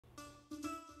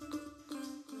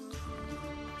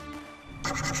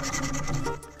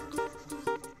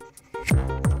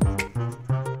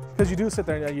Because you do sit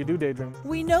there and you do daydream.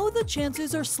 We know the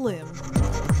chances are slim,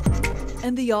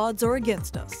 and the odds are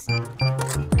against us. All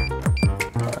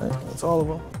right, that's all of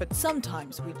them. But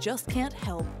sometimes we just can't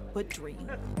help but dream.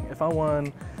 If I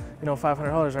won,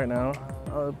 $500 right now,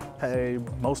 I'll pay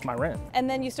most of my rent. And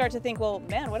then you start to think, well,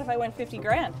 man, what if I win 50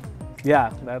 grand?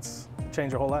 Yeah, that's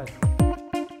changed your whole life.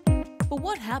 But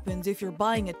what happens if you're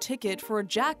buying a ticket for a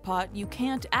jackpot you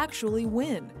can't actually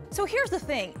win? So here's the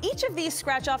thing, each of these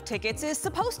scratch-off tickets is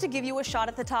supposed to give you a shot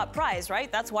at the top prize, right?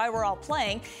 That's why we're all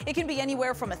playing. It can be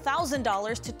anywhere from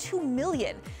 $1,000 to $2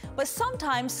 million. But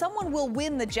sometimes someone will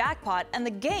win the jackpot and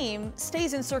the game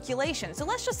stays in circulation. So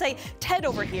let's just say Ted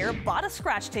over here bought a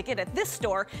scratch ticket at this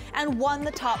store and won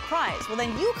the top prize. Well,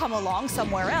 then you come along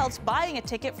somewhere else buying a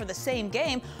ticket for the same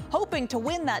game, hoping to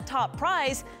win that top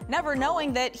prize, never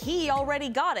knowing that he already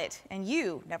got it and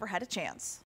you never had a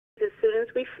chance. As soon as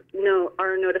we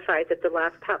are notified that the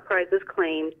last top prize is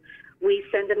claimed, we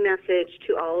send a message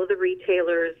to all of the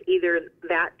retailers either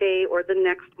that day or the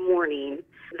next morning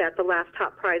that the last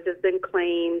top prize has been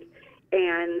claimed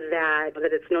and that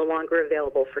it's no longer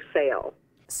available for sale.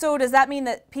 So does that mean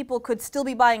that people could still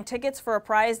be buying tickets for a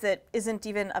prize that isn't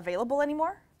even available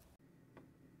anymore?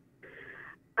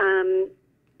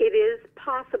 It is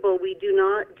possible. We do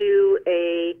not do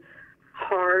a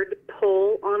hard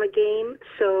pull on a game,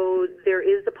 so there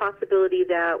is a possibility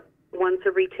that once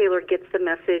a retailer gets the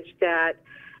message that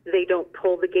they don't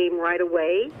pull the game right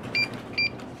away.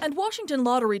 And Washington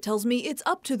Lottery tells me it's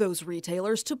up to those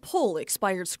retailers to pull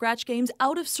expired scratch games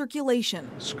out of circulation.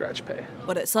 Scratch pay.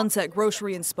 But at Sunset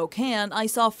Grocery in Spokane, I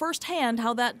saw firsthand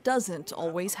how that doesn't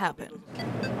always happen.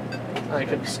 I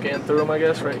can scan through them, I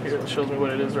guess, right here. It shows me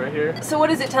what it is right here. So what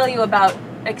does it tell you about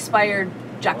expired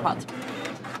jackpots?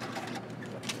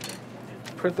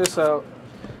 Print this out,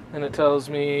 and it tells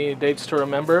me dates to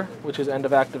remember, which is end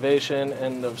of activation,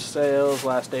 end of sales,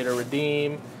 last day to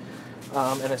redeem.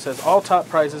 And it says all top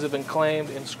prizes have been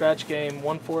claimed in scratch game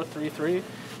 1433,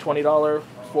 $20,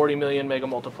 40 million mega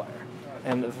multiplier.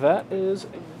 And that is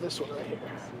this one right here.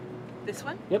 This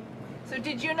one? Yep. So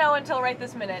did you know until right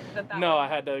this minute that No, I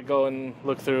had to go and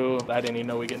look through. I didn't even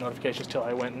know we get notifications till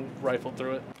I went and rifled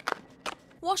through it.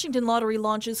 Washington Lottery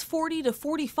launches 40 to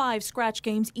 45 scratch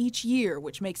games each year,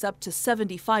 which makes up to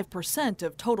 75%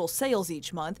 of total sales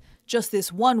each month. Just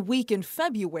this 1 week in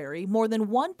February, more than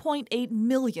 1.8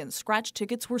 million scratch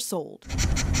tickets were sold.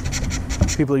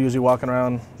 People are usually walking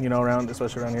around,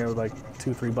 especially around here with like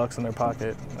 $2-3 in their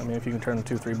pocket. I mean, if you can turn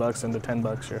 $2-3 into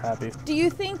 $10, you're happy. Do you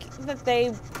think that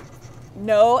they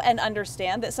know and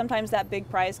understand that sometimes that big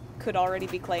prize could already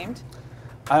be claimed?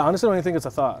 I honestly don't even think it's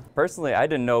a thought. Personally, I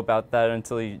didn't know about that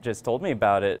until you just told me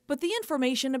about it. But the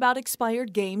information about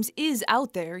expired games is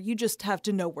out there. You just have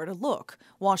to know where to look.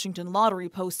 Washington Lottery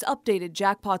posts updated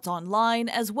jackpots online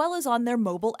as well as on their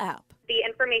mobile app. The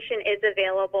information is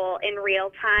available in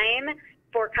real time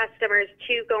for customers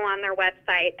to go on their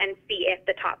website and see if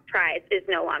the top prize is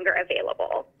no longer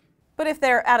available. But if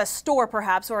they're at a store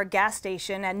perhaps or a gas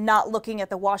station and not looking at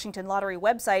the Washington Lottery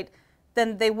website,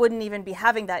 then they wouldn't even be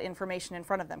having that information in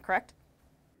front of them, correct?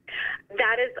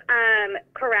 That is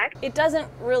correct. It doesn't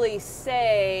really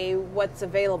say what's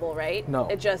available, right? No.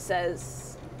 It just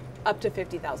says up to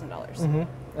 $50,000. Mm-hmm.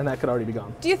 And that could already be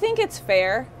gone. Do you think it's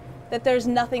fair that there's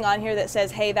nothing on here that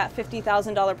says, hey, that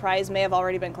 $50,000 prize may have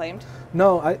already been claimed?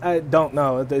 No, I don't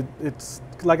know. It's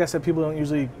like I said, people don't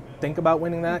usually think about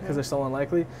winning that because they're so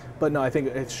unlikely. But no, I think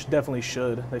it definitely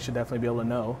should. They should definitely be able to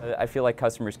know. I feel like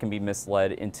customers can be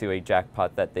misled into a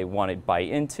jackpot that they want to buy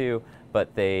into,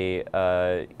 but they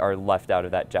are left out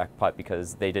of that jackpot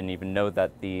because they didn't even know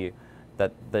that the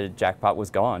jackpot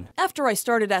was gone. After I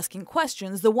started asking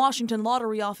questions, the Washington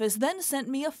Lottery office then sent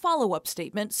me a follow-up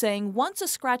statement saying once a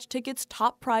scratch ticket's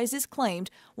top prize is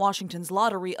claimed, Washington's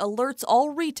Lottery alerts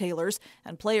all retailers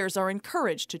and players are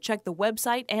encouraged to check the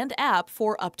website and app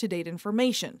for up-to-date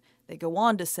information. They go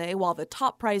on to say while the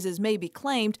top prizes may be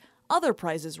claimed, other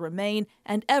prizes remain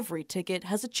and every ticket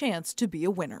has a chance to be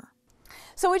a winner.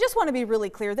 So we just want to be really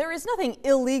clear, there is nothing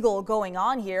illegal going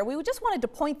on here. We just wanted to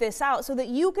point this out so that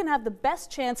you can have the best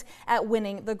chance at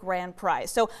winning the grand prize.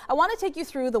 So I want to take you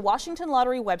through the Washington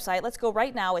Lottery website. Let's go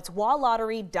right now. It's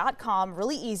walottery.com,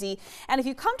 really easy. And if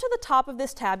you come to the top of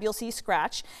this tab, you'll see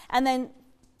Scratch, and then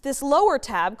this lower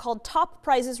tab called Top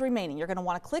Prizes Remaining. You're going to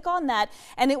want to click on that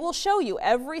and it will show you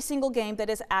every single game that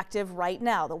is active right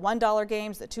now. The $1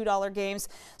 games, the $2 games.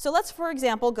 So let's, for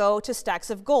example, go to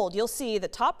Stacks of Gold. You'll see the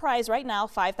top prize right now,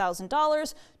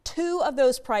 $5,000. 2 of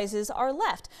those prizes are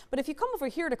left. But if you come over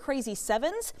here to Crazy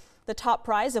Sevens, the top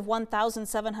prize of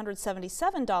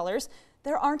 $1,777,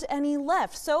 there aren't any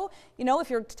left. So, if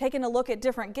you're taking a look at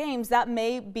different games, that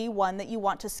may be one that you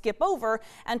want to skip over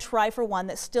and try for one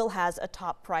that still has a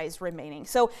top prize remaining.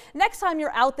 So next time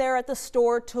you're out there at the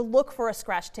store to look for a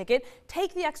scratch ticket,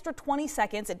 take the extra 20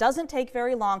 seconds. It doesn't take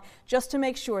very long, just to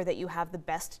make sure that you have the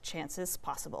best chances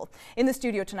possible. In the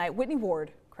studio tonight, Whitney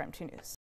Ward, KREM 2 News.